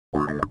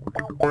And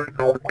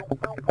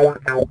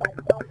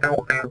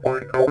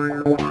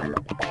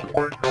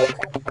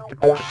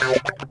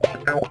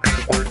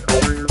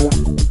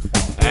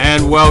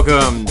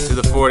welcome to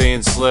the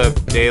Fortean Slip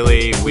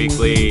Daily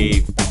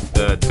Weekly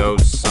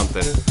Dose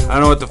something. I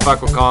don't know what the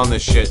fuck we're calling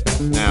this shit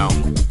now.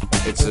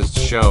 It's a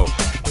show.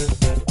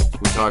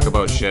 We talk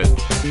about shit.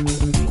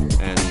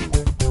 And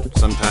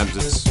sometimes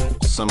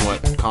it's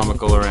somewhat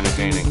comical or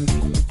entertaining.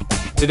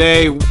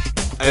 Today,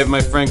 I have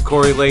my friend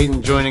Corey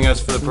Leighton joining us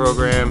for the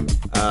program.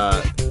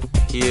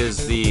 He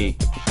is the,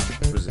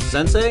 was it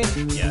Sensei?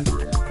 Yeah.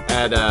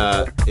 At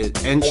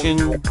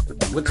Enshin,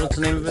 what's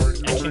the name of it?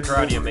 Enshin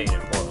Karate of Maine in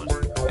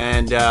Portland.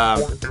 And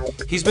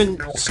he's been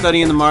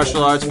studying the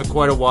martial arts for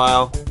quite a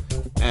while.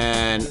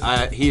 And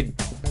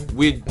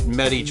we'd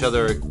met each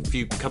other a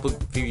few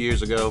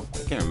years ago.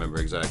 I can't remember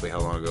exactly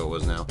how long ago it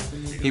was now.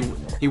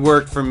 He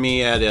worked for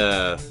me at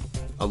a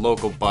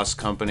local bus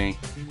company,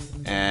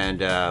 and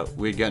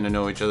we'd gotten to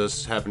know each other.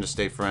 Happened to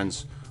stay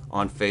friends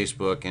on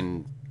Facebook.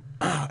 And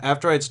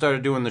after I'd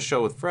started doing the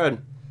show with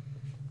Fred,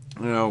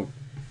 you know,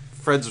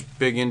 Fred's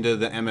big into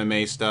the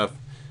MMA stuff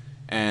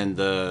and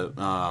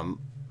the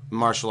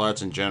martial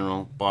arts in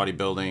general,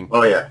 bodybuilding.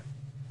 Oh yeah.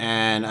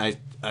 And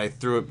I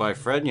threw it by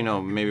Fred. You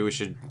know, maybe we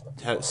should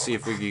see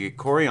if we could get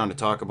Corey on to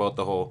talk about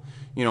the whole,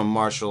 you know,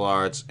 martial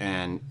arts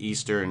and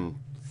Eastern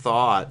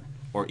thought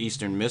or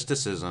Eastern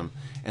mysticism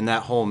and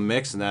that whole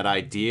mix and that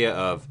idea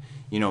of,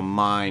 you know,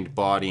 mind,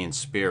 body, and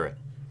spirit,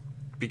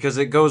 because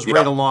it goes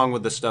right along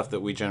with the stuff that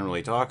we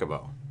generally talk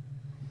about.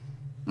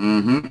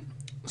 Mm-hmm.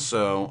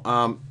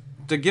 So,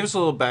 to give us a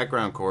little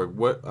background, Corey,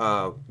 what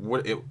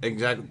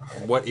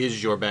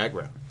is your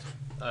background?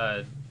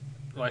 Well,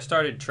 I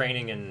started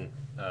training in,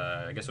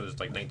 I guess it was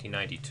like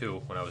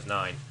 1992 when I was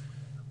 9,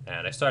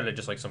 and I started at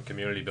just like some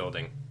community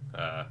building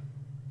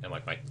in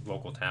like my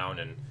local town,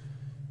 and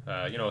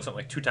you know, something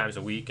like 2 times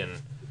a week, and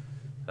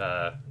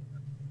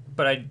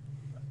but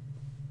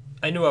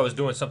I knew I was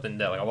doing something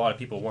that like a lot of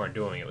people weren't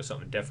doing. It was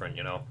something different,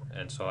 you know,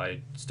 and so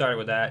I started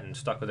with that and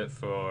stuck with it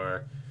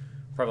for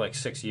probably like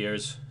 6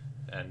 years,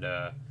 and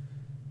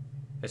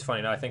it's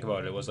funny now I think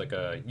about it. It was like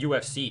a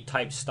UFC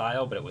type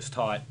style, but it was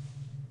taught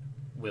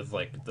with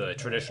like the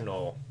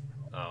traditional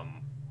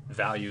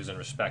values and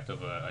respect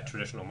of a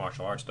traditional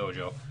martial arts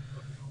dojo.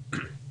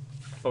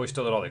 But we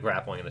still did all the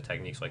grappling and the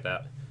techniques like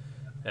that.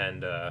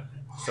 And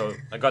so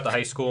I got to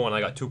high school and I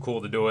got too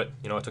cool to do it.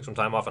 You know, I took some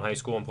time off in high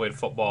school and played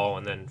football,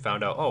 and then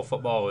found out, oh,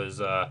 football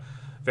is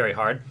very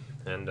hard,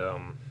 and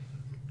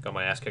got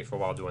my ass kicked for a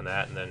while doing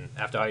that. And then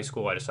after high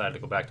school, I decided to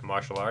go back to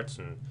martial arts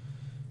and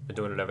been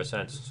doing it ever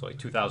since. So like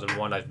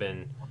 2001, I've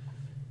been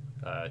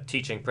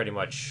teaching pretty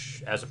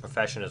much as a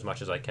profession as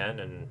much as I can,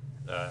 and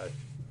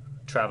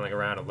traveling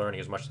around and learning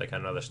as much as I can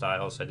in other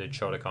styles. I did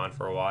Shotokan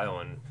for a while,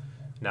 and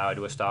now I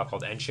do a style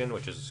called Enshin,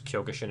 which is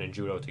Kyokushin and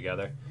Judo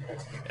together,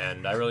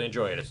 and I really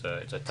enjoy it. It's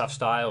a tough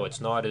style. It's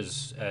not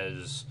as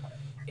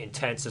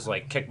intense as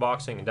like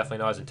kickboxing, and definitely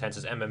not as intense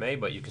as MMA,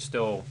 but you can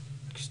still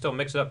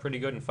mix it up pretty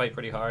good and fight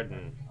pretty hard,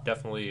 and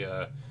definitely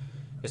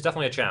it's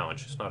definitely a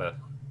challenge. It's not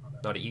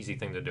an easy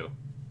thing to do.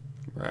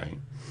 Right.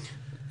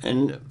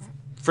 And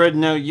Fred,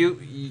 now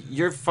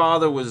your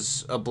father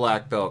was a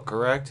black belt,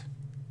 correct?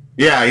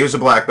 Yeah, he was a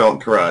black belt in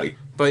karate.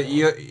 But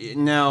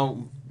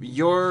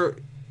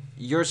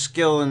your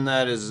skill in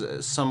that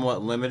is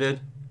somewhat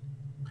limited.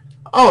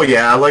 Oh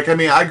yeah, like I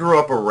mean, I grew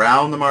up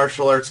around the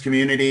martial arts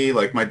community.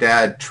 Like my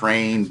dad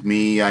trained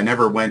me. I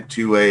never went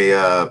to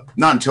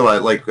not until I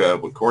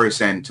what Corey's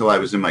saying, until I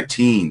was in my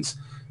teens,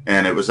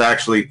 and it was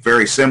actually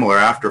very similar.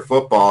 After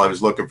football, I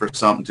was looking for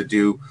something to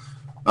do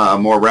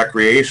more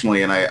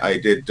recreationally, and I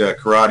did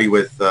karate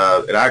with.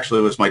 It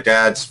actually was my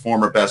dad's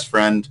former best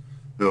friend.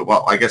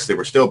 Well, I guess they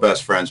were still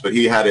best friends, but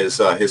he had his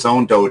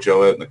own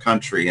dojo out in the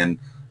country, and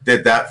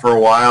did that for a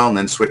while, and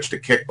then switched to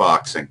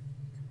kickboxing.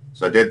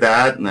 So I did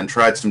that, and then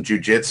tried some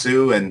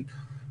jiu-jitsu, and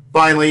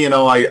finally, you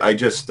know, I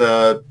just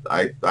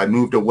I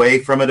moved away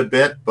from it a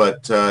bit,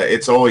 but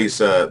it's always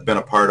been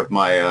a part of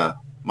my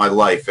my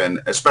life,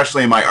 and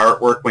especially in my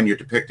artwork when you're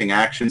depicting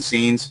action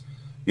scenes,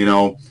 you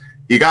know,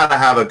 you got to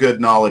have a good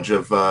knowledge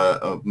of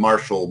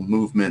martial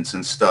movements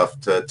and stuff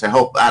to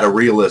help add a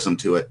realism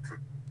to it.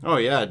 Oh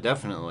yeah,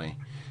 definitely.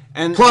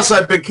 And plus,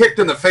 I've been kicked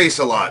in the face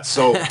a lot,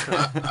 so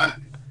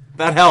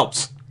that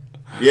helps.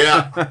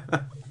 Yeah.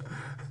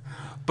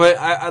 But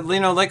I, you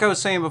know, like I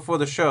was saying before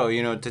the show,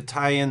 you know, to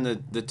tie in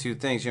the two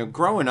things, you know,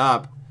 growing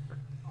up,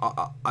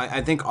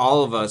 I think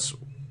all of us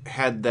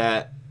had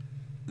that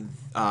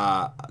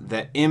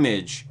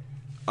image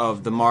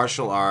of the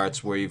martial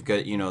arts where you've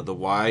got, you know, the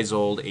wise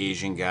old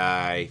Asian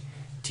guy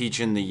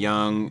teaching the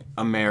young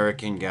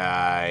American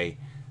guy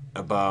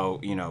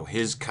about, you know,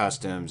 his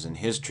customs and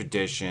his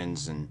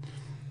traditions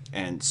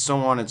and so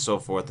on and so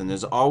forth. And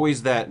there's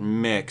always that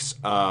mix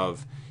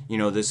of, you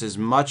know, this is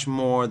much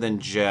more than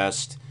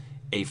just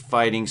a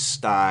fighting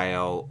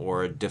style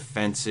or a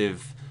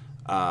defensive,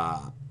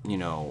 you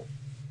know,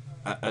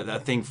 a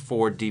thing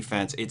for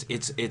defense.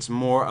 It's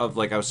more of,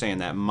 like I was saying,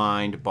 that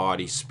mind,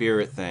 body,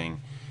 spirit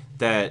thing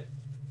that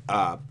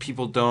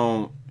people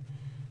don't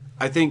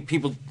I think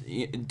people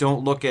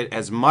don't look at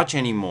as much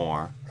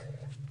anymore,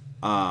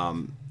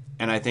 and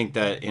I think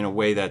that in a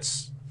way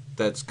that's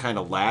kind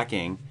of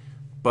lacking.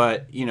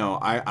 But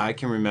I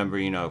can remember,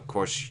 of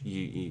course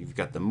you've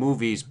got the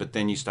movies, but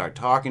then you start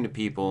talking to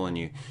people and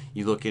you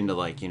look into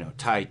like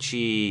Tai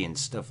Chi and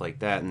stuff like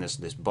that, and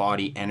this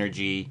body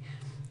energy,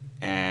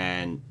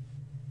 and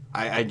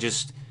I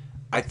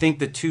think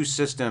the two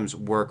systems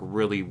work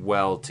really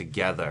well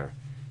together.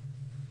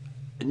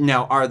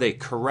 Now, are they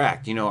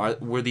correct? Are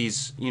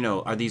these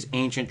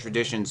ancient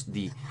traditions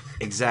the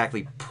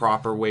exactly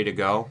proper way to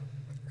go?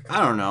 I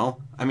don't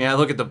know. I mean, I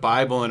look at the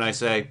Bible and I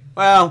say,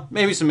 well,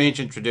 maybe some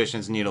ancient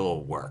traditions need a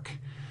little work.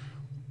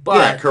 But,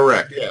 yeah,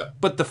 correct. Yeah.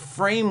 But the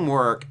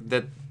framework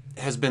that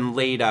has been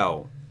laid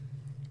out,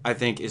 I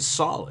think, is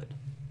solid.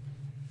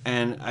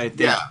 And I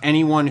think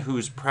anyone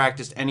who's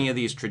practiced any of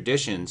these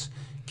traditions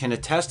can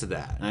attest to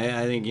that. And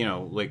I think,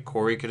 like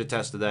Corey could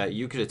attest to that,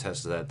 you could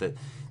attest to that, that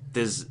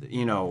there's,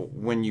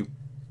 when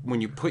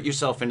you put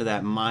yourself into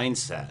that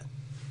mindset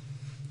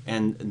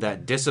and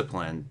that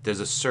discipline, there's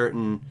a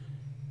certain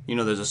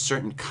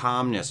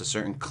calmness, a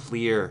certain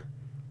clear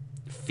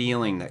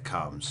feeling that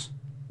comes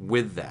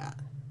with that.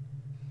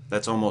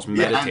 That's almost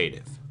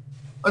meditative.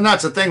 And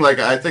that's the thing, like,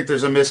 I think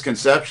there's a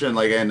misconception,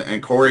 like,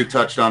 and Corey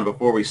touched on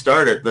before we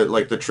started, that,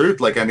 like, the truth,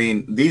 like, I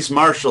mean, these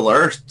martial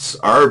arts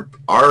are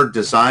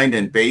designed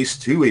and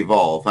based to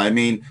evolve. I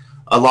mean,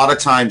 a lot of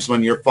times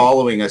when you're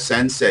following a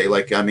sensei,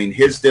 like, I mean,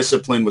 his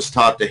discipline was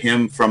taught to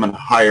him from a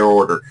higher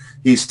order.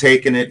 He's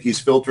taken it, he's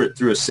filtered it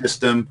through a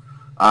system,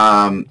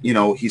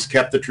 he's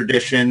kept the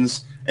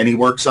traditions, and he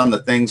works on the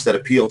things that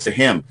appeal to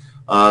him.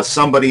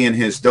 Somebody in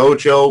his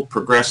dojo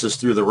progresses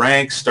through the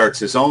ranks, starts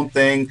his own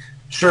thing.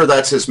 Sure,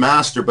 that's his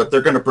master, but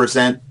they're going to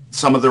present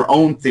some of their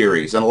own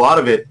theories, and a lot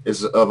of it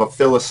is of a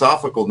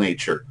philosophical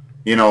nature.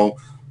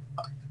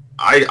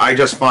 I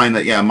just find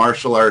that,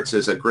 martial arts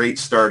is a great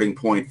starting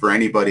point for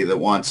anybody that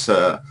wants,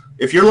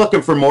 if you're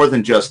looking for more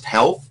than just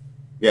health,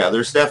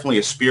 there's definitely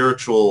a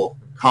spiritual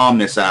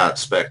calmness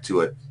aspect to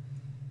it.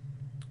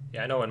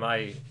 Yeah, I know in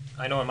my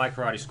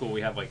karate school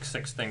we have like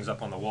 6 things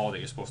up on the wall that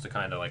you're supposed to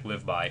kind of like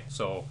live by.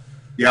 So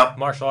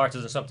martial arts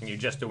isn't something you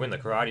just do in the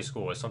karate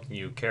school. It's something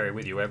you carry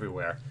with you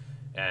everywhere.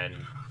 And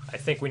I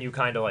think when you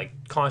kind of like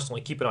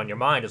constantly keep it on your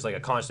mind, it's like a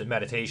constant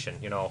meditation.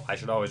 I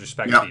should always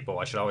respect people.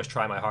 I should always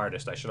try my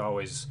hardest. I should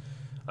always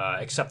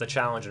accept the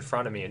challenge in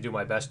front of me and do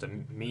my best to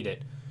meet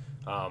it.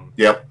 I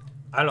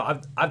don't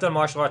know. I've done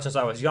martial arts since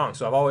I was young,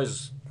 so I've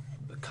always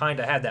kind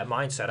of had that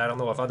mindset. I don't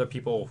know if other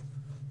people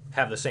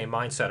have the same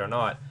mindset or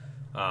not.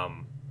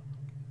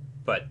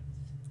 But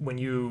when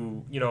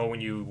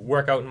you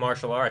work out in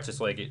martial arts, it's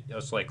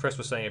like Chris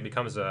was saying, it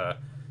becomes like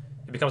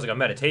a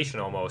meditation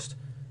almost.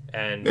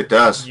 And it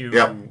does.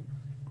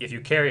 If you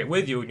carry it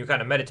with you and you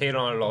kind of meditate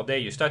on it all day,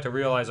 you start to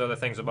realize other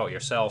things about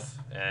yourself.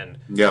 And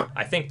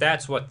I think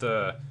that's what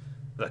the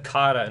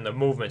kata and the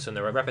movements and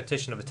the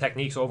repetition of the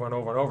techniques over and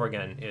over and over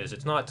again is.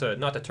 It's not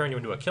to turn you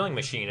into a killing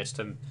machine. It's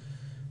to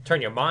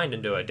turn your mind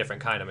into a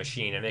different kind of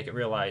machine and make it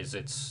realize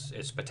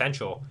its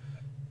potential.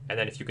 And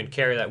then if you can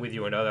carry that with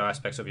you in other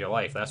aspects of your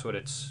life, that's what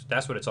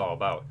it's all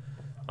about.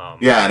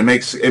 And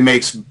it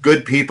makes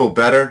good people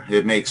better.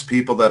 It makes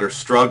people that are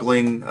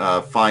struggling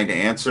find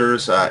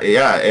answers.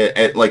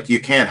 Like, you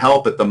can't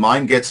help it. The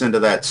mind gets into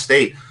that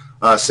state.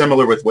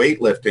 Similar with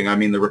weightlifting. I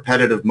mean, the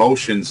repetitive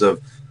motions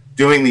of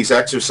doing these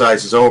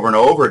exercises over and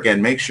over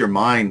again makes your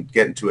mind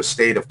get into a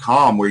state of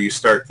calm where you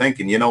start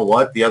thinking, you know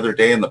what, the other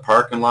day in the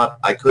parking lot,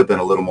 I could have been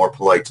a little more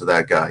polite to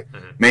that guy.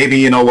 Mm-hmm. Maybe,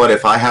 you know what,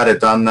 if I had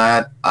done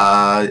that,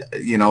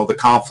 the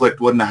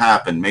conflict wouldn't have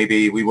happened.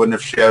 Maybe we wouldn't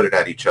have shouted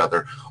at each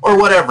other or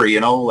whatever,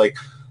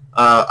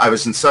 I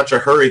was in such a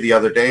hurry the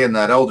other day and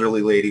that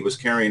elderly lady was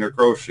carrying her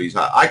groceries.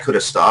 I could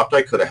have stopped.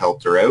 I could have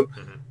helped her out.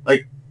 Mm-hmm.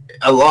 Like,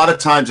 a lot of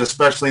times,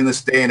 especially in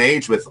this day and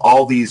age with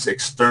all these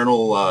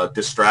external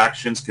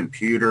distractions,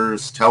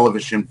 computers,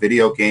 television,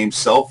 video games,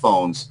 cell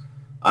phones,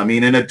 I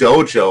mean, in a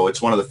dojo,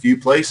 it's one of the few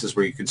places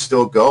where you can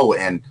still go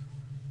and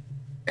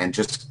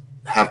just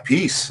have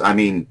peace. I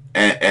mean,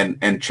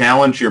 and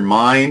challenge your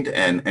mind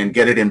and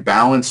get it in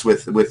balance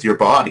with your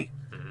body.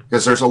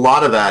 Because there's a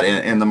lot of that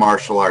in the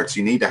martial arts.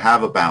 You need to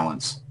have a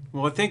balance.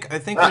 Well, I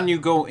think when you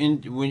go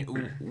in,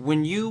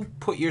 when you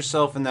put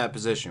yourself in that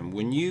position,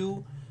 when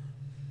you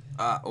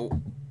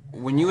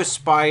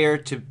aspire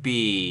to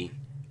be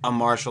a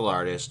martial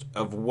artist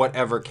of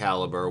whatever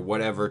caliber,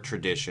 whatever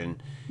tradition,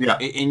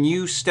 and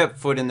you step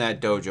foot in that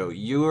dojo,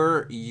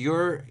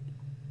 you're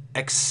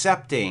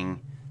accepting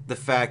the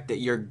fact that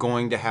you're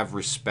going to have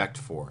respect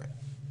for it.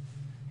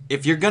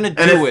 If you're going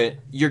to do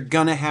it, you're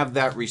going to have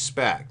that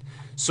respect.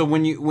 So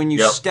when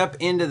you step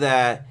into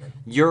that,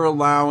 you're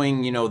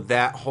allowing,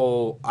 that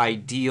whole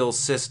ideal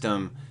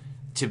system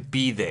to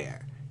be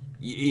there.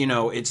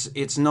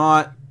 It's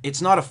not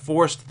a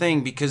forced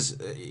thing because,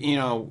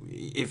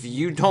 if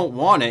you don't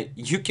want it,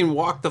 you can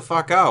walk the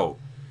fuck out.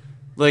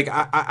 Like,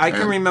 I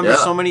can remember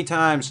so many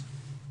times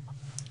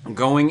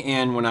going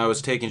in when I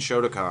was taking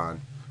Shotokan,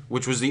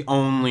 which was the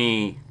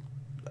only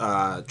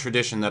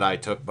tradition that I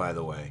took, by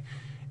the way.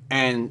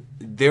 And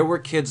there were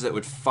kids that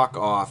would fuck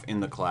off in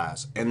the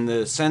class. And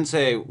the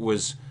sensei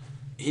was,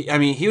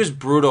 he was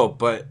brutal,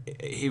 but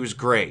he was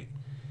great.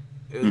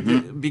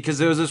 Because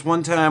there was this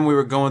one time we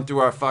were going through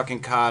our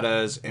fucking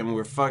katas, and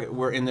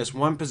we're in this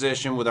one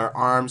position with our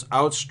arms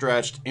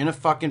outstretched in a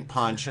fucking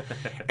punch,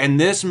 and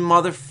this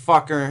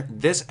motherfucker,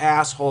 this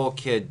asshole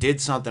kid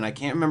did something. I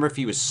can't remember if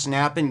he was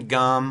snapping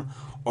gum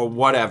or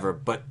whatever,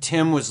 but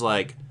Tim was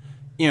like,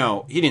 he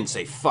didn't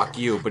say fuck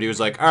you, but he was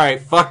like, all right,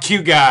 fuck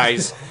you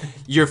guys.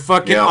 Your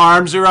fucking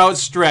arms are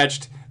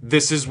outstretched.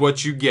 This is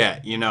what you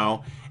get,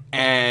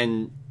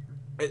 And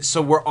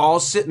so we're all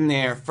sitting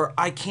there for,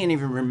 I can't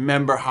even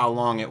remember how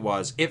long it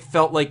was. It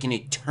felt like an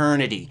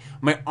eternity.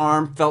 My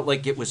arm felt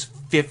like it was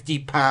 50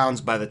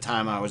 pounds by the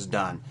time I was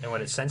done. And when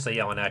it's sensei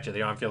yelling at you,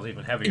 the arm feels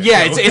even heavier.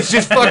 Yeah, it's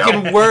just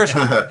fucking worse.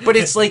 But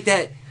it's like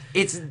that,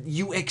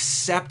 you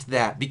accept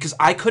that. Because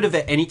I could have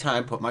at any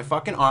time put my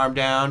fucking arm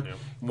down,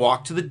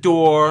 walked to the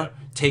door,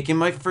 taken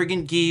my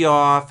friggin' gi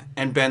off,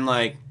 and been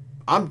like,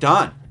 I'm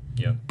done.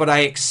 Yeah. But I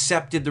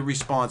accepted the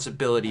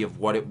responsibility of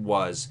what it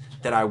was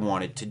that I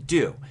wanted to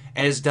do.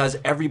 As does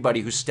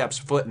everybody who steps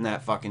foot in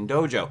that fucking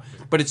dojo.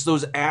 But it's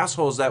those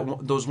assholes,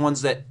 those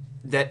ones that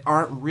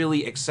aren't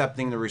really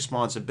accepting the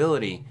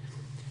responsibility.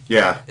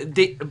 Yeah.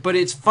 But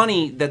it's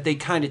funny that they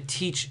kind of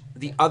teach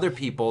the other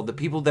people, the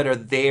people that are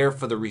there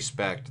for the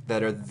respect,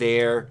 that are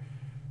there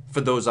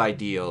for those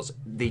ideals.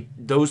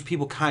 Those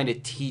people kind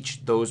of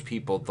teach those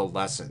people the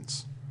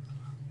lessons.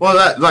 Well,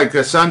 that like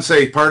the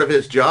sensei, part of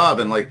his job,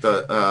 and like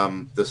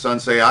the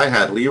sensei I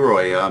had,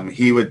 Leroy,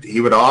 he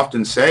would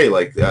often say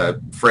like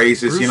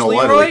phrases, Bruce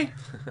what? Leroy? Like,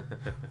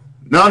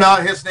 no,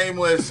 his name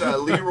was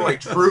Leroy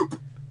Troop.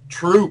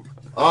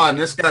 Oh, and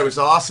this guy was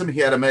awesome.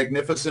 He had a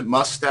magnificent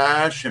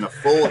mustache and a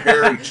full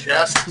hairy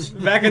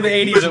chest. Back in the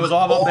 80s, it was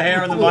all about the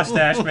hair and the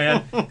mustache,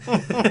 man.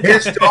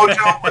 His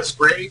dojo was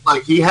great.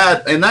 Like he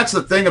had, and that's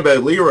the thing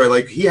about Leroy.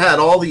 Like he had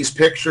all these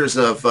pictures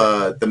of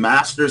the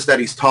masters that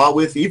he's taught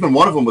with. Even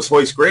one of them was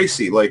Royce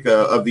Gracie, like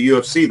of the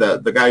UFC,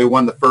 the guy who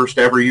won the first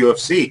ever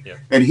UFC. Yeah.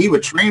 And he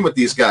would train with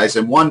these guys.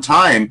 And one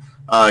time,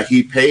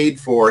 he paid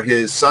for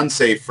his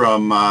sensei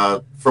from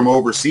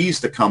overseas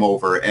to come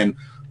over, and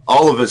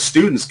all of his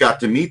students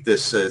got to meet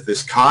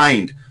this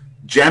kind,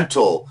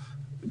 gentle,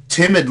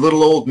 timid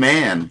little old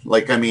man.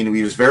 Like,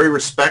 he was very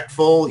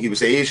respectful. He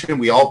was Asian.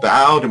 We all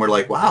bowed, and we're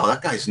like, wow,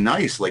 that guy's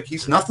nice. Like,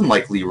 he's nothing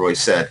like Leroy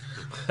said.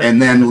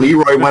 And then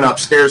Leroy went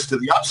upstairs to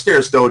the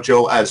upstairs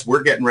dojo as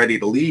we're getting ready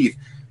to leave.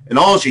 And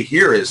all you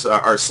hear is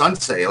our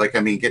sensei,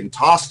 getting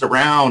tossed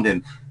around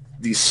and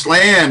these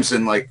slams.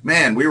 And,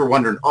 man, we were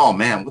wondering, oh,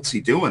 man, what's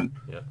he doing?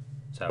 Yeah.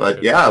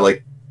 But, yeah,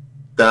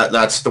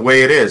 that's the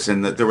way it is,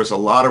 and that there was a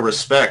lot of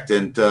respect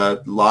and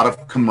a lot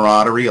of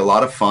camaraderie, a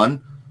lot of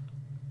fun,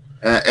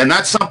 and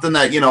that's something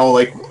that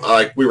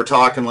like we were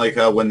talking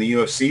when the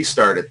UFC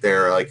started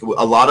there,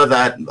 a lot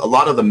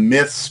of the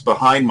myths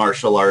behind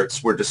martial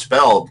arts were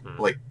dispelled.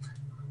 Like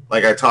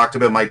I talked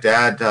about my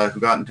dad who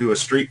got into a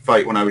street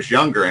fight when I was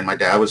younger, and my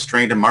dad was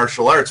trained in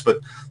martial arts, but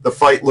the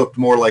fight looked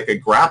more like a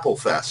grapple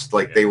fest.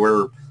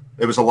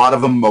 There was a lot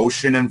of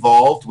emotion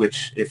involved,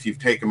 which if you've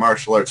taken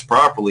martial arts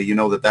properly, you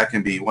know that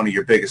can be one of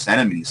your biggest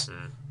enemies.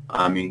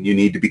 You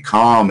need to be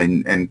calm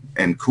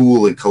and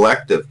cool and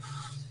collective.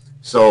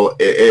 So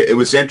it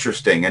was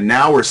interesting. And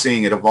now we're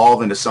seeing it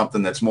evolve into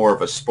something that's more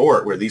of a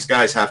sport where these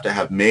guys have to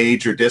have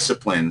major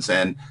disciplines.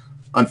 And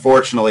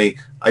unfortunately,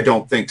 I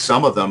don't think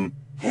some of them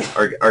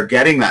are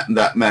getting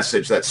that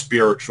message, that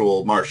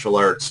spiritual martial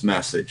arts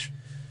message.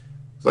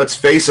 Let's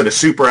face it, a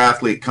super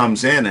athlete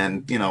comes in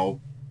and,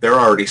 they're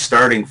already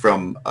starting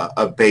from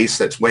a base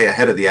that's way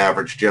ahead of the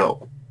average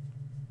Joe.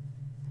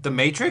 The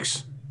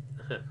Matrix?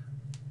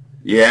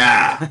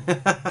 Yeah.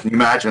 Can you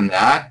imagine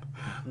that?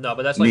 No,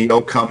 but that's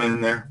Neo coming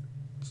in there.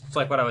 It's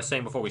like what I was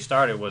saying before we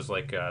started was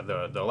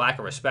the lack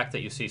of respect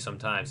that you see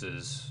sometimes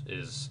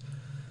is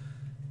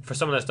for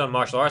someone that's done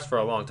martial arts for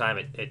a long time,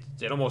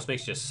 it almost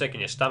makes you sick in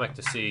your stomach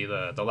to see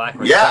the lack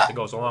of respect that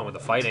goes along with the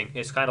fighting.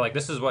 It's kind of like,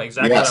 this is what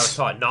I was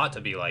taught not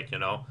to be like,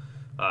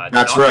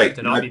 That's right.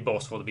 To not be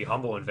boastful, to be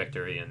humble in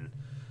victory, and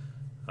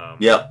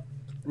yep.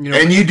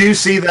 And you do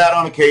see that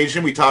on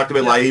occasion. We talked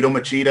about Laido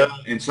Machida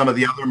and some of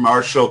the other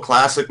martial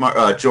classic,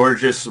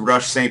 Georges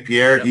Rush St.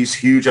 Pierre. Yep. He's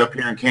huge up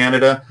here in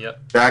Canada.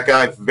 Yep. That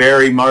guy,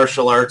 very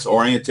martial arts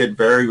oriented,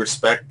 very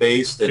respect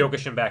based.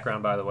 Kyokushin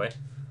background, by the way.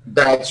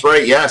 That's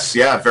right. Yes.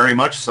 Yeah. Very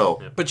much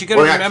so. But you got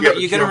to remember.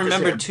 You got to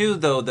remember too,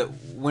 though, that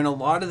when a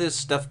lot of this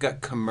stuff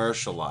got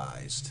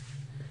commercialized,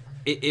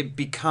 it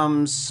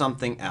becomes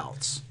something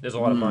else. There's a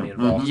lot of money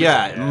involved.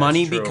 Yeah,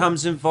 money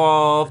becomes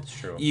involved. That's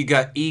true. You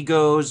got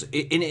egos. And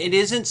it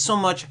isn't so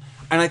much,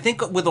 and I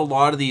think with a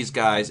lot of these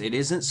guys, it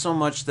isn't so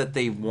much that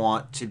they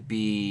want to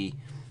be,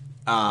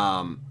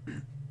 that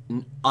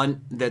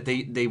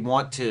they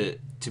want to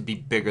be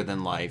bigger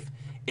than life.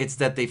 It's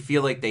that they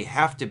feel like they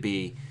have to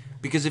be,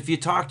 because if you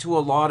talk to a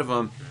lot of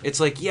them, it's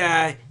like,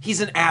 yeah,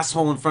 he's an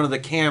asshole in front of the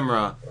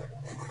camera,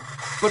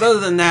 but other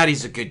than that,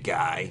 he's a good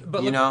guy.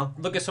 But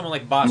look at someone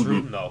like Boss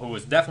Rutan, though, who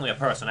is definitely a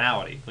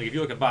personality. Like, if you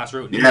look at Boss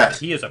Rutan,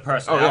 he is a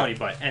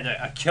personality, and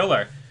a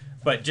killer.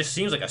 but just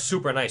seems like a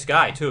super nice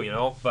guy too, you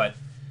know. But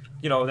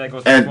you know, that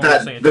goes And back to what I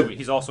was that- saying too.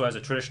 He's also has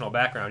a traditional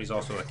background. He's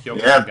also a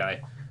Kyoto Yeah.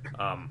 guy.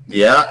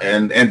 Yeah,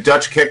 and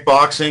Dutch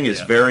kickboxing is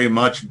Yeah. very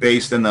much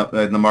based in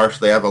the martial.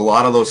 They have a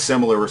lot of those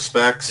similar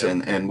respects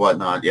and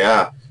whatnot.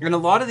 Yeah. And a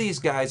lot of these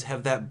guys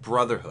have that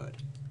brotherhood,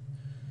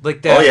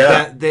 like that. Oh,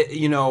 yeah. That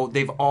you know,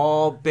 they've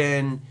all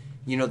been,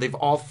 you know, they've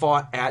all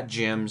fought at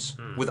gyms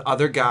with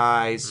other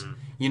guys.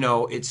 You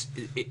know, it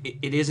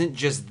isn't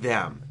just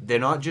them. They're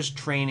not just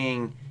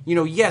training. You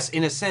know, yes,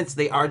 in a sense,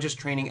 they are just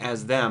training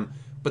as them,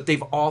 but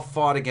they've all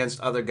fought against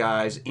other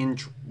guys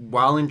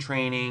while in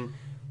training.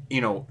 You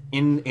know,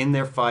 in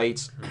their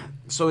fights.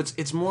 So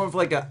it's more of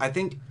like I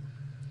think,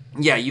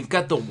 yeah, you've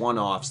got the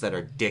one-offs that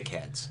are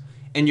dickheads,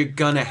 and you're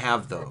gonna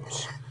have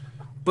those.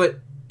 But,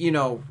 you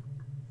know,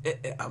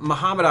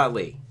 Muhammad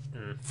Ali,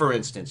 for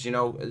instance, you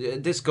know,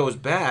 this goes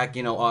back,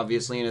 you know,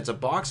 obviously, and it's a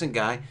boxing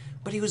guy,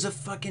 but he was a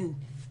fucking,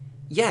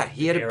 yeah,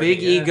 he had a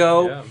big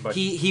ego. but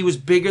He was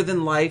bigger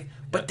than life,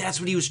 but that's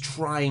what he was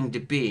trying to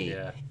be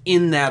Yeah.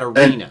 in that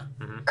arena.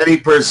 And he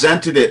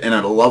presented it in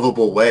a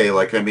lovable way,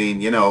 like, I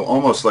mean, you know,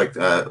 almost like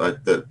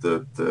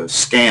the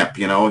scamp,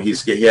 you know. He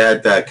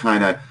had that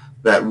kind of,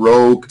 that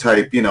rogue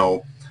type, you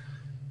know,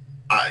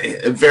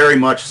 very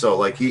much so.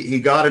 Like, he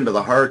got into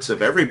the hearts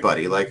of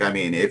everybody. Like, I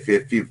mean, if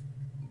you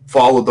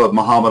follow the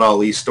Muhammad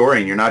Ali story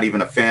and you're not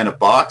even a fan of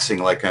boxing,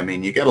 like, I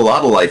mean, you get a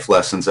lot of life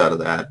lessons out of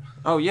that.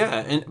 Oh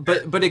yeah, and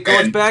but it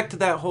goes back to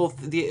that whole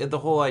the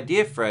whole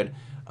idea, Fred,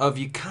 of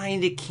you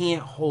kind of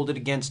can't hold it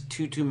against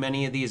too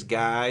many of these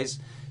guys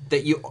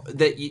that you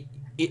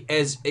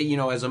as you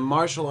know, as a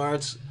martial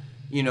arts,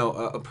 you know,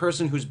 a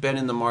person who's been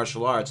in the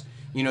martial arts,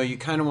 you know, you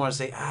kind of want to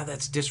say,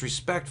 that's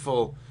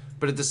disrespectful,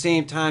 but at the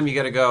same time you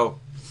got to go,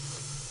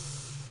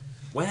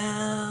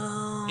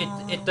 well,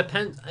 it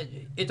depends.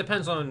 It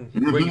depends on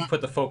where you put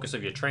the focus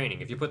of your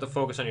training. If you put the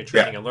focus on your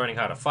training and learning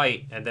how to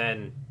fight, and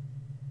then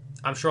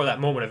I'm sure that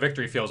moment of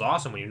victory feels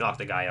awesome when you knock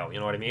the guy out. You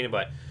know what I mean?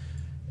 But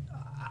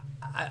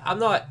I'm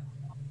not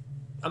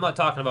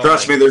talking about.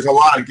 Trust me, there's a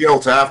lot of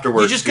guilt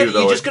afterwards. You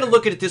just gotta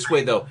look at it this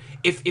way though.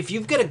 If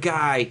you've got a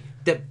guy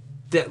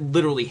that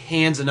literally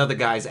hands another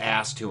guy's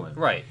ass to him,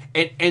 right,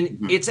 and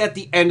it's at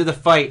the end of the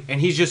fight,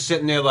 and he's just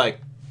sitting there like,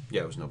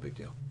 yeah, it was no big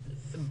deal.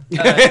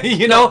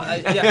 You know?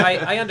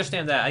 I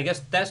understand that. I guess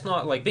that's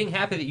not like being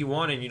happy that you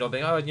won and, you know,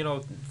 being, oh, you know,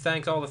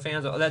 thanks all the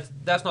fans.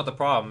 That's not the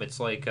problem. It's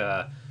like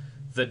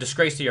the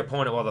disgrace to your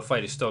opponent while the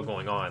fight is still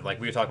going on. Like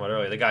we were talking about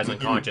earlier, the guy's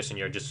unconscious and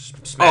you're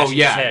just smashing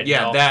his head. Yeah,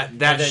 you know? that And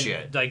then,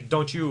 shit. Like,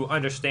 don't you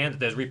understand that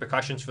there's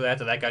repercussions for that?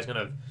 That guy's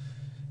gonna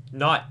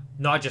not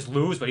just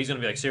lose, but he's gonna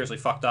be like seriously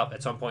fucked up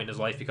at some point in his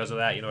life because of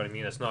that. You know what I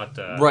mean? It's not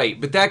right.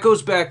 But that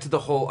goes back to the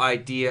whole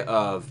idea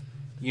of,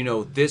 you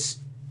know, this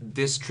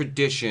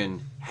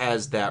tradition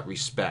has that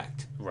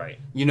respect. Right.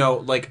 You know,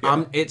 like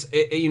it's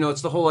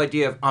the whole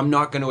idea of I'm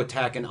not going to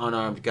attack an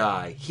unarmed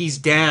guy. He's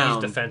down.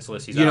 He's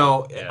defenseless. He's you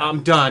out. know,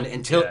 I'm done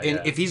until Yeah,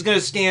 and if he's going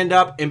to stand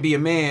up and be a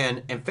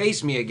man and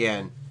face me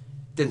again,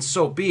 then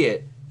so be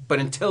it. But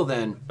until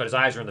then, but his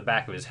eyes are in the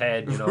back of his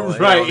head. You know, right? You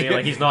know what I mean?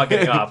 Like he's not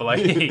getting up.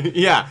 Like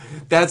yeah,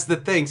 that's the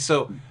thing.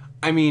 So,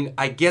 I mean,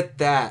 I get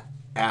that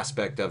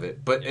aspect of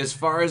it, but as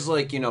far as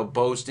like, you know,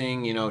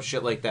 boasting, you know,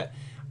 shit like that,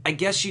 I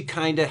guess you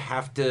kind of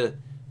have to.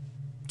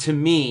 To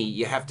me,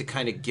 you have to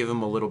kind of give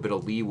him a little bit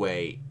of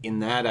leeway in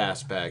that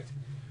aspect.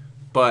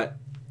 But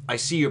I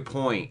see your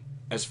point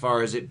as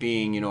far as it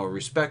being, you know, a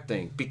respect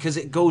thing. Because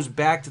it goes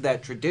back to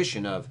that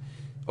tradition of,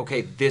 okay,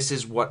 this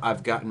is what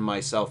I've gotten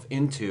myself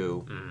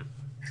into.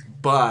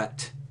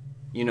 But,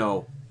 you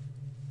know,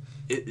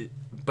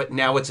 but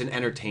now it's an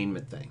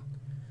entertainment thing.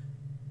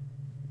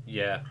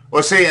 Yeah.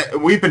 Well, see,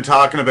 we've been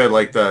talking about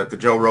like the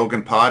Joe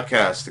Rogan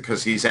podcast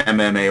because he's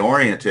MMA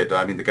oriented.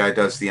 I mean, the guy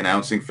does the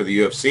announcing for the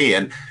UFC,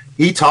 and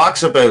he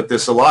talks about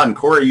this a lot. And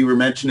Corey, you were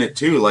mentioning it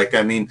too. Like,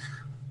 I mean,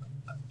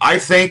 I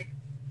think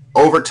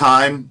over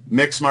time,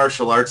 mixed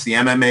martial arts, the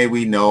MMA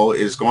we know,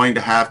 is going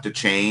to have to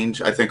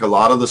change. I think a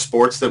lot of the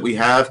sports that we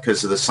have,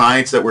 because of the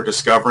science that we're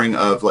discovering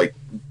of like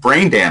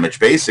brain damage,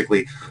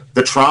 basically,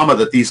 the trauma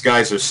that these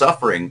guys are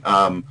suffering,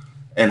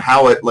 and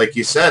how it, like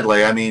you said,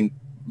 like, I mean,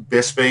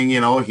 Bisping,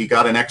 you know, he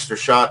got an extra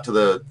shot to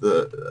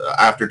the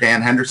after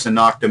Dan Henderson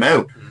knocked him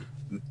out.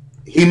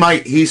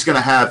 He's going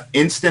to have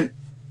instant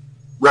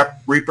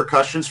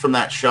repercussions from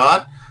that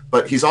shot,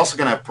 but he's also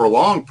going to have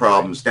prolonged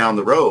problems down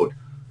the road.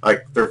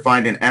 Like they're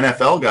finding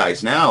NFL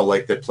guys now,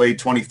 like that played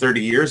 20,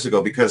 30 years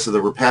ago because of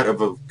the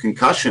repetitive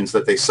concussions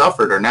that they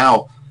suffered, are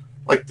now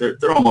like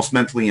they're almost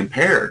mentally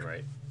impaired.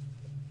 Right.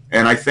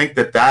 And I think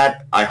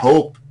that I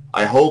hope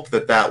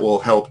that will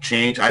help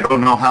change. I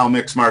don't know how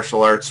mixed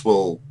martial arts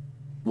will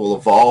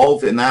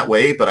evolve in that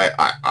way, but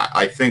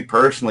I think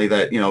personally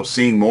that, you know,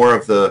 seeing more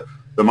of the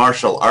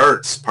martial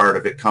arts part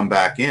of it come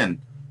back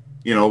in,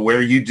 you know,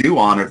 where you do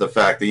honor the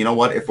fact that, you know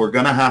what, if we're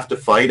going to have to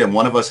fight and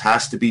one of us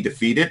has to be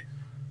defeated,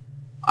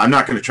 I'm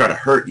not going to try to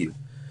hurt you.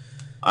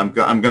 I'm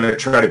going to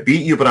try to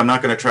beat you, but I'm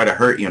not going to try to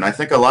hurt you. And I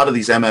think a lot of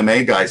these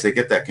MMA guys, they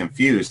get that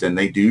confused and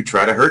they do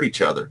try to hurt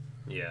each other.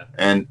 Yeah.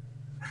 And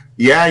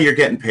yeah, you're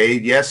getting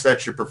paid. Yes,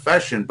 that's your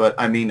profession. But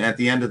I mean, at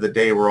the end of the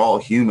day, we're all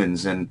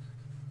humans. And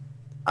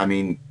I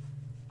mean,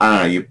 I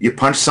don't know, you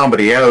punch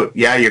somebody out.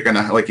 Yeah, you're going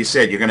to, like you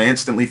said, you're going to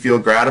instantly feel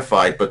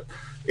gratified. But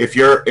if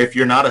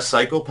you're not a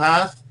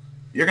psychopath,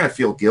 you're going to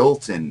feel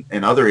guilt and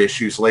other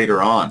issues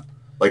later on.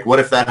 Like, what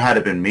if that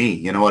had been me?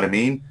 You know what I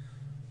mean?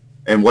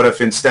 And what if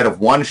instead of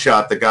one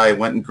shot, the guy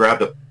went and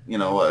grabbed a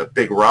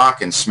big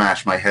rock and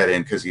smashed my head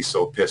in because he's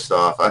so pissed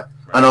off?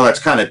 I know that's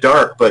kind of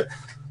dark, but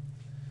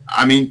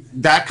I mean,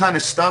 that kind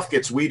of stuff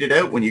gets weeded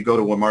out when you go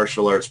to a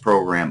martial arts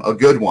program, a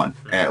good one,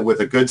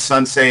 with a good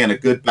sensei and a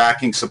good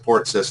backing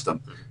support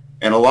system.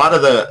 And a lot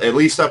of at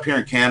least up here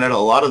in Canada, a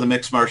lot of the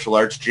mixed martial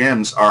arts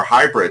gyms are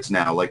hybrids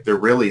now. Like they're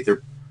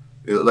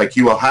like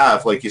you will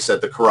have, like you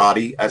said, the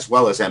karate as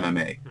well as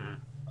MMA.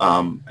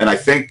 And I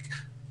think,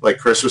 like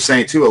Chris was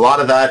saying too, a lot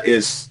of that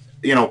is,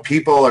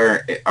 people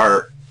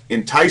are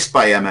enticed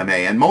by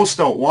MMA, and most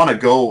don't want to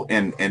go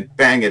and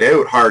bang it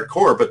out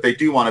hardcore, but they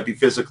do want to be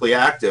physically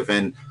active.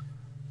 And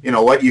you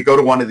know what? You go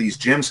to one of these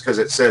gyms because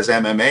it says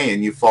MMA,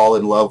 and you fall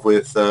in love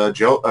with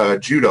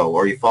judo,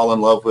 or you fall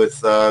in love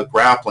with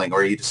grappling,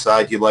 or you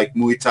decide you like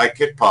Muay Thai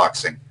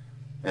kickboxing,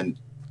 and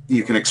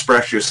you can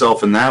express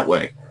yourself in that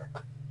way.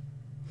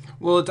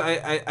 Well,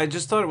 I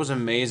just thought it was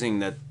amazing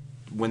that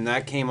when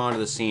that came onto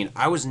the scene,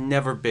 I was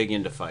never big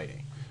into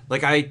fighting.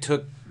 Like, I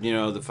took,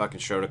 the fucking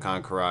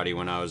Shotokan karate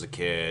when I was a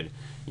kid.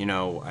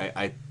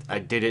 I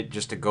did it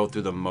just to go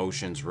through the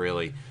motions,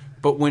 really.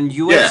 But when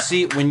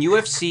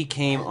UFC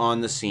came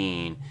on the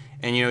scene,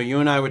 and, you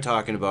and I were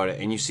talking about it,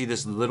 and you see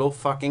this little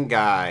fucking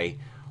guy,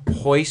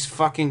 Hoist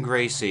fucking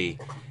Gracie,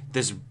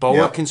 this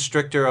boa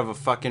constrictor of a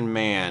fucking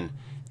man,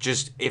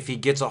 just, if he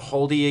gets a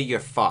hold of you, you're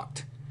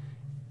fucked.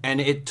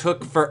 And it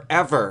took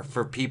forever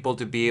for people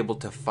to be able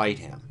to fight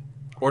him.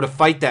 Or to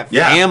fight that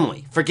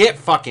family. Forget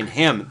fucking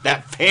him.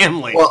 That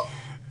family. Well,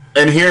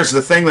 and here's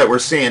the thing that we're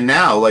seeing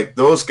now. Like,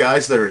 those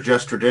guys that are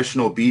just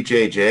traditional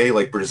BJJ,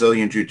 like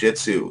Brazilian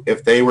Jiu-Jitsu,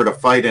 if they were to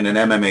fight in an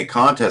MMA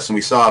contest, and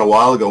we saw it a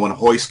while ago when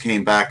Hoist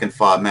came back and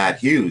fought Matt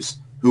Hughes,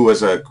 who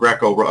was a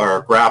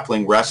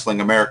grappling, wrestling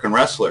American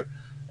wrestler.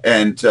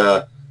 And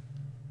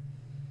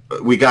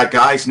we got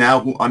guys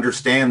now who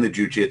understand the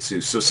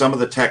Jiu-Jitsu. So some of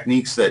the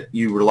techniques that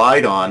you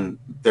relied on,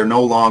 they're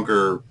no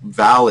longer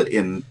valid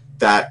in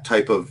that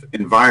type of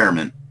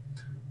environment.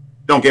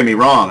 Don't get me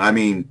wrong. I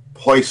mean,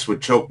 Hoist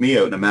would choke me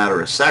out in a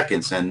matter of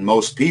seconds, and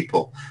most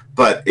people.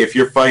 But if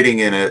you're fighting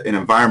in an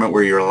environment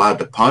where you're allowed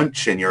to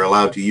punch and you're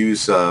allowed to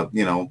use,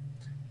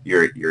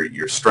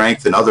 your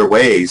strength in other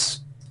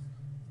ways,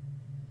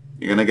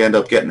 you're going to end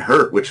up getting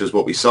hurt, which is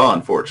what we saw,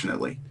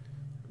 unfortunately.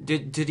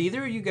 Did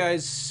either of you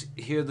guys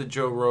hear the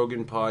Joe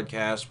Rogan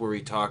podcast where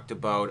he talked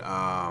about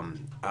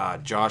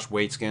Josh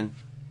Waitskin?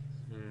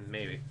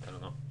 Maybe. I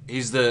don't know. He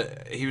was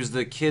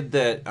the kid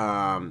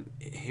that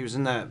he was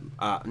in that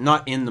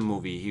not in the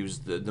movie. He was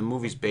the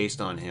movie's based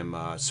on him.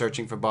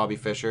 Searching for Bobby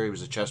Fischer. He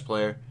was a chess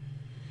player.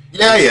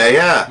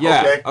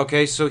 Yeah.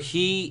 Okay. So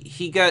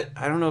he got,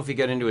 I don't know if he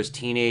got into his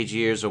teenage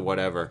years or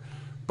whatever,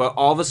 but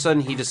all of a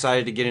sudden he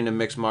decided to get into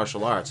mixed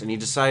martial arts, and he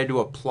decided to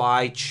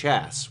apply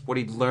chess, what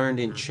he'd learned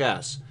in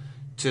chess,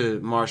 to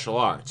martial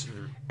arts,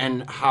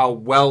 and how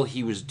well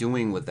he was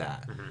doing with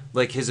that.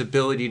 Like his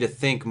ability to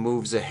think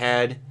moves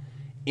ahead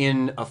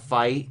in a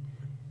fight.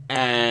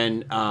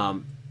 And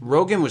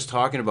Rogan was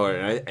talking about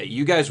it, and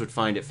you guys would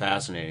find it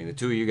fascinating. The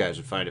two of you guys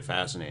would find it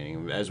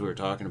fascinating. As we were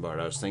talking about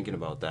it, I was thinking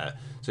about that.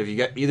 So if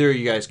either of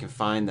you guys can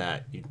find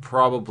that, you'd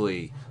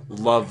probably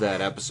love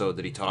that episode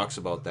that he talks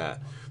about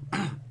that.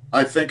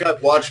 I think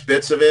I've watched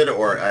bits of it,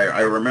 or I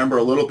remember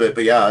a little bit,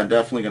 but yeah, I'm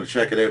definitely going to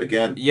check it out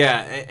again.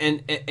 Yeah,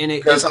 and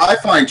because I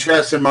find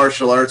chess and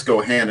martial arts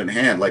go hand in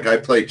hand. Like, I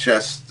play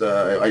chess.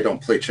 I don't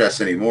play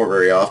chess anymore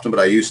very often, but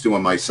I used to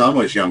when my son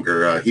was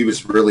younger. He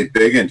was really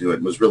big into it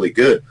and was really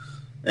good.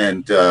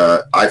 And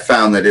I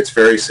found that it's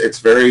very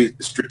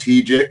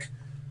strategic,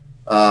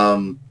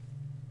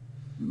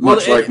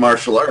 much like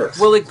martial arts.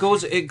 Well, it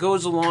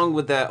goes along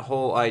with that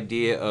whole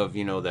idea of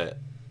that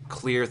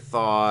clear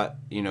thought,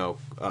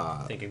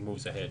 thinking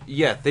moves ahead.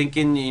 Yeah,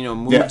 thinking,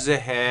 moves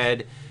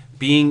ahead,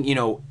 being,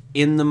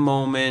 in the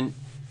moment,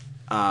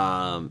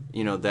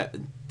 that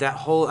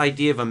whole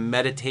idea of a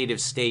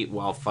meditative state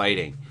while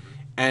fighting.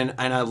 And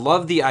I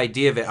love the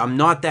idea of it. I'm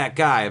not that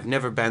guy. I've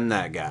never been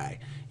that guy.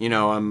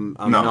 I'm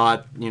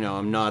not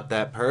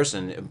that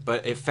person.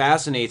 But it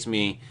fascinates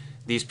me,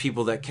 these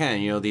people that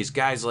can, these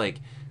guys like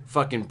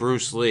fucking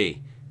Bruce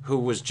Lee, who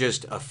was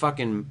just a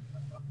fucking,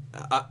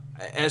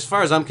 as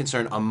far as I'm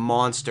concerned, a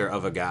monster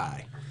of a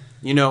guy.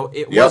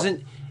 It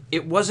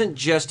wasn't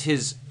just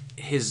his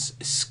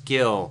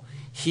skill.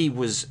 He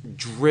was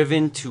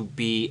driven to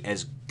be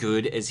as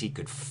good as he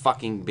could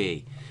fucking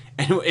be.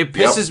 And it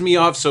pisses me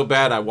off so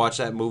bad. I watched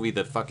that movie,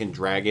 The fucking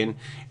Dragon,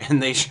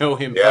 and they show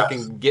him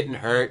fucking getting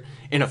hurt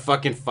in a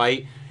fucking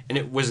fight, and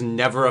it was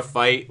never a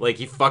fight. Like,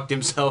 he fucked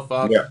himself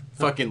up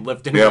fucking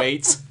lifting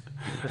weights.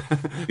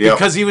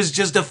 Because he was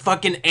just a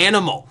fucking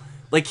animal.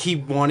 Like, he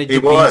wanted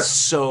to be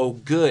so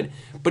good.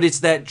 But it's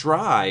that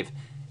drive.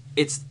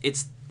 It's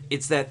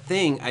that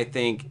thing, I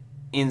think,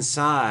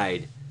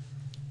 inside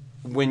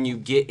when you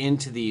get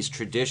into these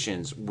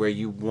traditions where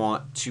you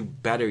want to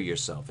better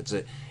yourself. It's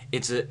a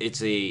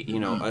you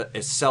know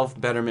a self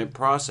betterment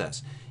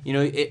process. You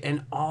know,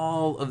 and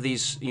all of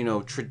these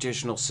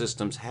traditional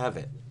systems have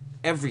it.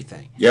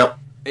 Everything. Yep.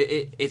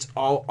 It's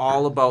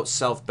all about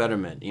self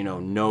betterment.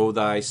 Know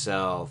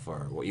thyself,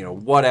 or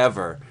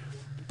whatever.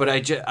 But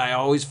I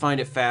always find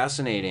it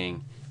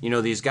fascinating.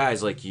 These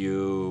guys like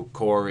you,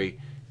 Corey,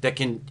 that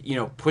can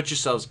put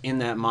yourselves in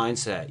that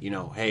mindset.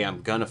 Hey,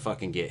 I'm gonna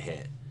fucking get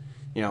hit.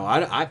 I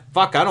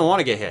don't want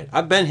to get hit.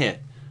 I've been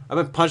hit. I've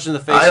been punched in the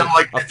face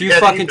a few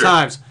fucking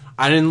times.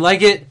 I didn't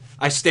like it.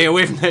 I stay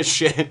away from that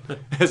shit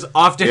as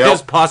often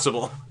as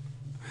possible.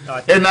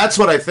 And that's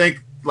what I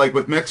think, like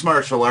with mixed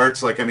martial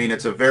arts,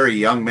 it's a very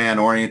young man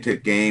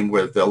oriented game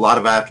with a lot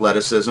of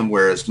athleticism,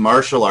 whereas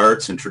martial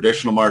arts and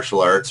traditional martial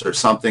arts are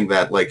something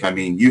that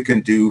you can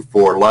do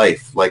for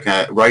life,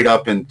 right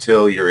up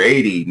until you're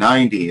 80,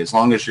 90, as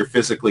long as you're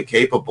physically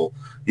capable,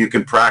 you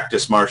can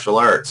practice martial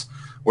arts.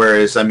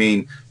 Whereas,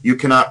 you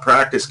cannot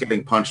practice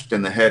getting punched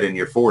in the head in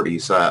your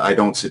 40s. I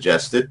don't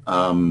suggest it.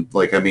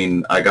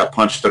 I got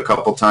punched a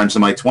couple times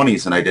in my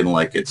 20s and I didn't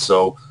like it.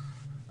 So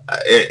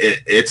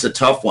it's a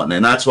tough one.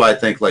 And that's why I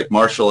think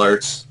martial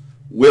arts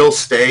will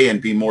stay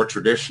and be more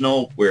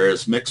traditional,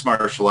 whereas mixed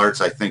martial arts,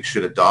 I think,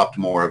 should adopt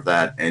more of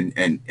that.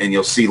 And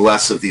you'll see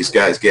less of these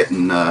guys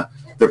getting their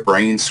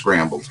brains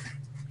scrambled.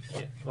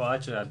 Yeah. Well,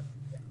 actually,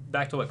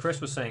 back to what Chris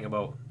was saying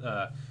about...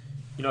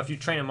 if you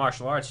train in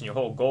martial arts and your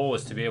whole goal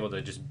is to be able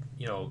to just,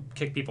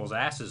 kick people's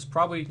asses,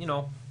 probably,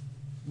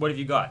 what have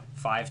you got?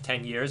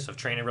 5-10 years of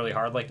training really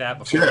hard like that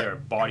before your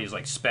body's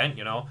spent,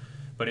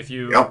 But if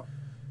you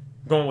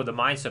going with the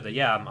mindset that,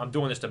 I'm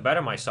doing this to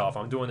better myself,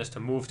 I'm doing this to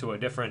move to a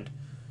different,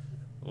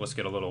 let's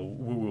get a little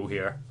woo-woo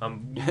here,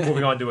 I'm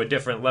moving on to a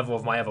different level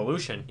of my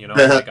evolution,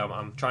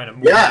 I'm trying to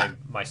move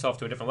myself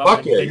to a different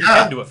level. Then you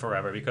can do it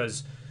forever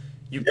because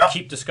you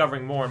keep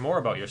discovering more and more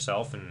about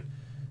yourself. And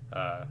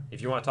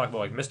if you want to talk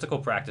about mystical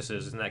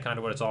practices, isn't that kind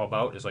of what it's all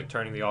about? Is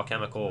turning the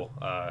alchemical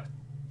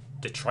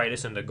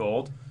detritus into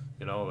gold?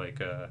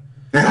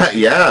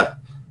 Yeah.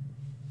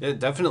 It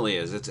definitely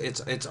is.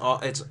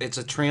 It's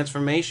a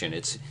transformation.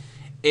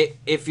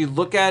 If you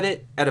look at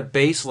it at a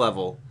base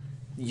level,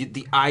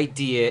 the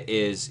idea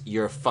is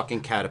you're a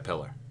fucking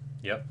caterpillar.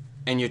 Yep.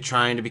 And you're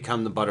trying to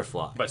become the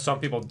butterfly. But some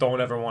people don't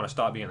ever want to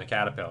stop being the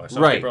caterpillar.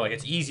 Some people are like,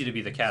 it's easy to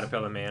be the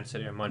caterpillar man,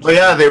 sitting here munching. Well,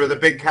 yeah, they were the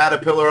big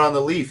caterpillar on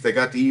the leaf. They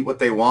got to eat what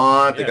they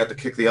want. They got to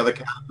kick the other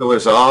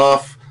caterpillars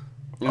off.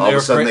 All of a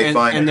sudden they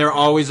find... And they're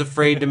always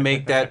afraid to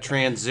make that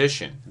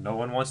transition. No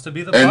one wants to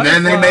be the butterfly. And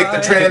then they make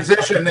the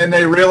transition and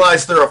they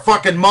realize they're a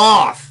fucking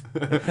moth.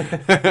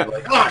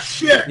 Like, oh,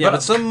 shit. Yeah,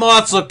 but some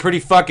moths look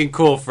pretty fucking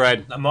cool,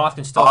 Fred. The moth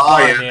can still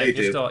fly, man. They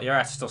do. Your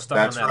ass is still stuck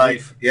on that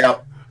leaf.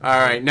 Yep. All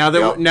right, now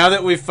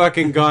that we've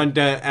fucking gone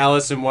to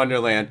Alice in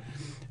Wonderland,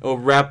 we'll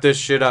wrap this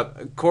shit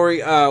up. Corey,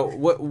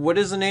 what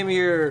is the name of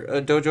your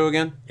dojo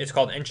again? It's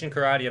called Enshin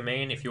Karate of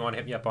Maine. If you want to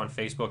hit me up on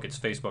Facebook, it's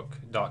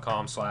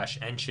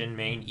facebook.com/Enshin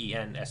Maine,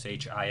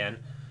 ENSHIN.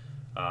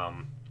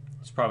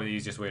 It's probably the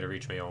easiest way to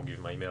reach me. I won't give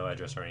you my email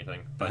address or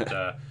anything, but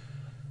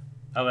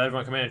I'll let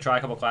everyone come in and try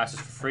a couple classes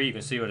for free. You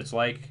can see what it's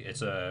like.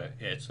 It's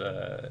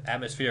a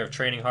atmosphere of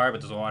training hard, but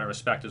there's a lot of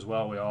respect as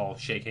well. We all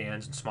shake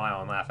hands and smile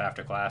and laugh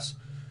after class.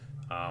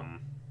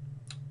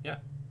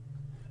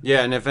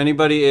 Yeah, and if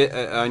anybody,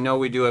 I know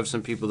we do have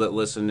some people that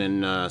listen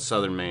in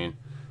southern Maine.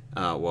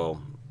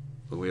 Well,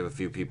 we have a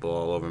few people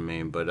all over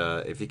Maine,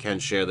 but if you can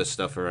share this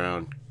stuff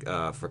around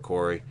for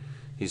Corey,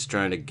 he's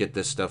trying to get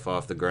this stuff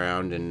off the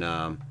ground. And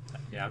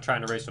yeah, I'm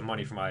trying to raise some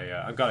money for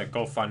my. I've got a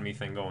GoFundMe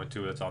thing going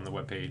too. That's on the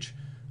webpage.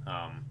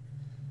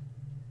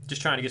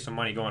 Just trying to get some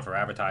money going for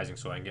advertising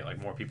so I can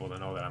get more people to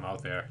know that I'm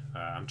out there.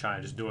 I'm trying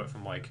to just do it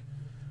from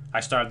I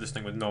started this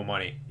thing with no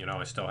money.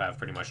 I still have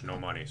pretty much no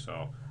money.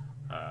 So.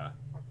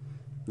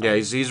 Yeah,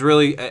 he's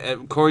really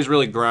Corey's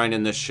really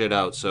grinding this shit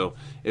out. So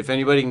if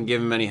anybody can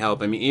give him any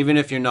help, even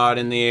if you're not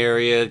in the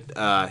area,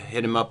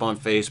 hit him up on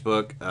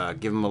Facebook,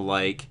 give him a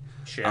like.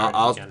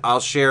 I'll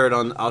share it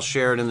on. I'll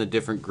share it in the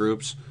different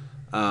groups,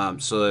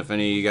 so if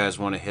any of you guys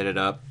want to hit it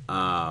up.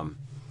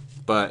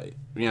 But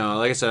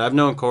like I said, I've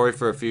known Corey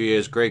for a few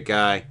years. Great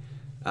guy.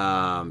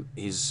 I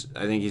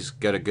think he's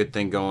got a good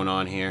thing going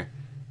on here,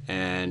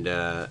 and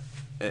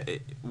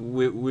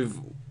we've,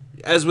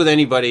 as with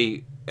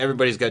anybody.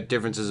 Everybody's got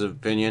differences of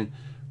opinion,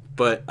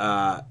 but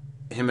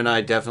him and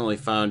I definitely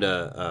found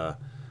a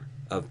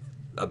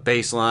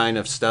baseline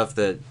of stuff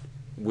that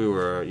we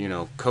were,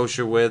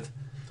 kosher with.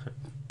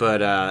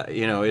 But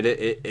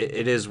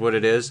it is what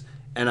it is,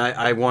 and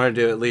I wanted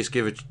to at least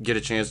get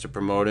a chance to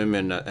promote him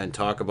and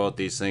talk about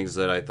these things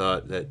that I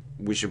thought that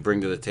we should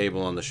bring to the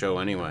table on the show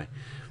anyway.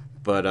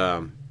 But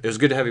it was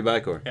good to have you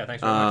back, Corey. Yeah,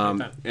 thanks very much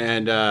for your time.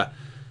 And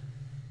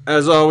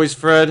as always,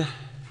 Fred.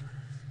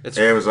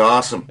 It was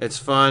awesome. It's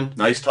fun.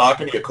 Nice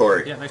talking to you,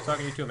 Corey. Yeah, nice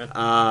talking to you too, man.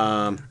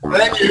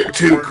 Thank you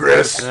too,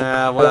 Chris.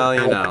 Well,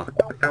 you know,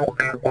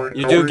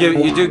 you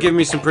do give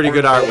me some pretty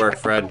good artwork,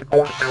 Fred.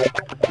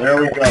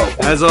 There we go.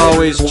 As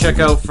always, check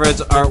out Fred's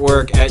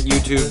artwork at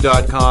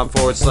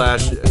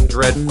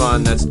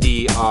youtube.com/dreadfun. That's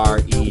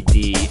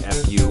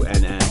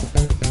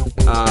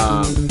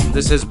DREDFUNN.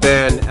 This has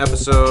been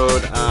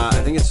episode,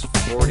 I think it's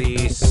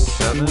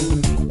 47 of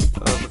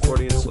the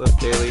Fortean Slip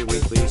Daily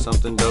Weekly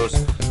something dose.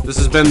 This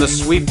has been the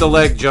Sweep the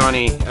Leg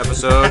Johnny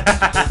episode.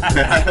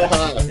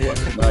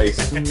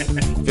 Nice.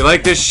 If you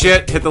like this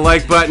shit, hit the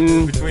like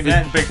button. Between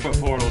that and Bigfoot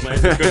portals, I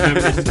had some good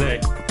memories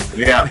today.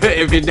 Yeah.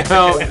 If you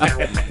don't,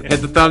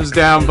 hit the thumbs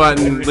down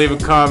button, leave a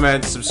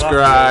comment,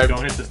 subscribe.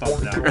 Don't hit the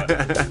thumbs down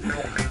button.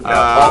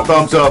 All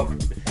thumbs up.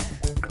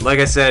 Like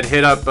I said,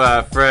 hit up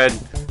Fred.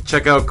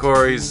 Check out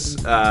Corey's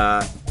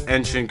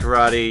Enshin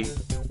Karate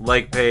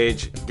like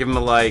page. Give him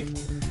a like.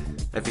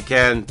 If you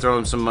can, throw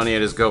him some money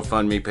at his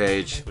GoFundMe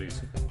page.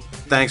 Please.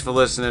 Thanks for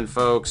listening,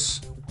 folks.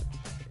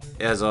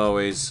 As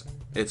always,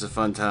 it's a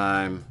fun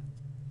time.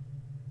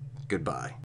 Goodbye.